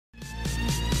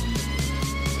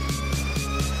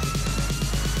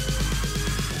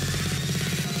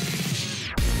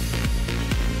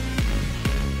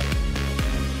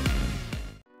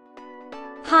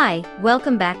Hi,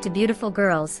 welcome back to Beautiful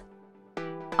Girls.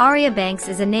 Aria Banks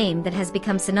is a name that has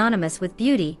become synonymous with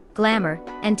beauty, glamour,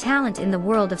 and talent in the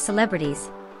world of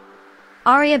celebrities.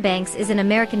 Aria Banks is an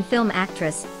American film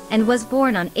actress and was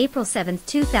born on April 7,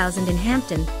 2000 in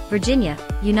Hampton, Virginia,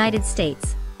 United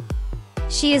States.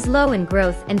 She is low in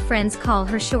growth and friends call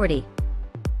her Shorty.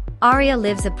 Aria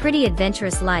lives a pretty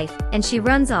adventurous life and she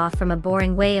runs off from a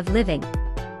boring way of living.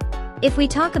 If we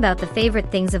talk about the favorite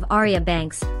things of Aria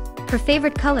Banks, her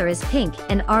favorite color is pink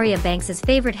and Aria Banks's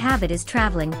favorite habit is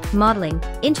traveling, modeling,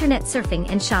 internet surfing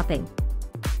and shopping.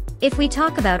 If we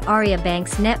talk about Aria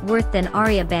Banks' net worth, then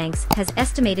Aria Banks has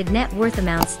estimated net worth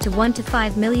amounts to $1 to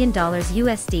 $5 million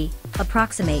USD,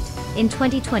 approximate, in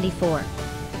 2024.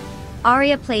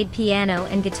 Aria played piano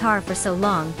and guitar for so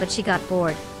long but she got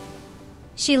bored.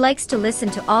 She likes to listen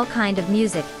to all kind of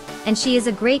music, and she is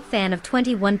a great fan of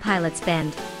 21 Pilots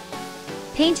band.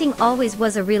 Painting always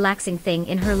was a relaxing thing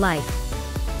in her life.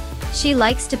 She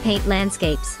likes to paint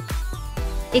landscapes.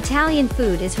 Italian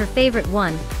food is her favorite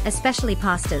one, especially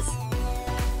pastas.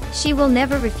 She will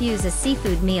never refuse a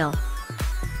seafood meal.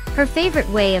 Her favorite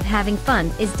way of having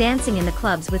fun is dancing in the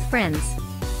clubs with friends.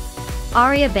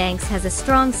 Aria Banks has a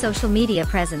strong social media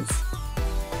presence.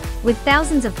 With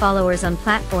thousands of followers on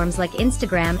platforms like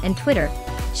Instagram and Twitter,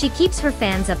 she keeps her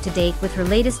fans up to date with her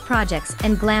latest projects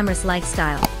and glamorous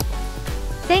lifestyle.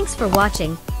 Thanks for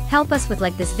watching. Help us with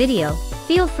like this video,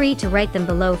 feel free to write them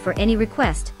below for any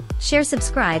request, share,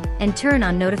 subscribe, and turn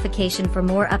on notification for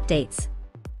more updates.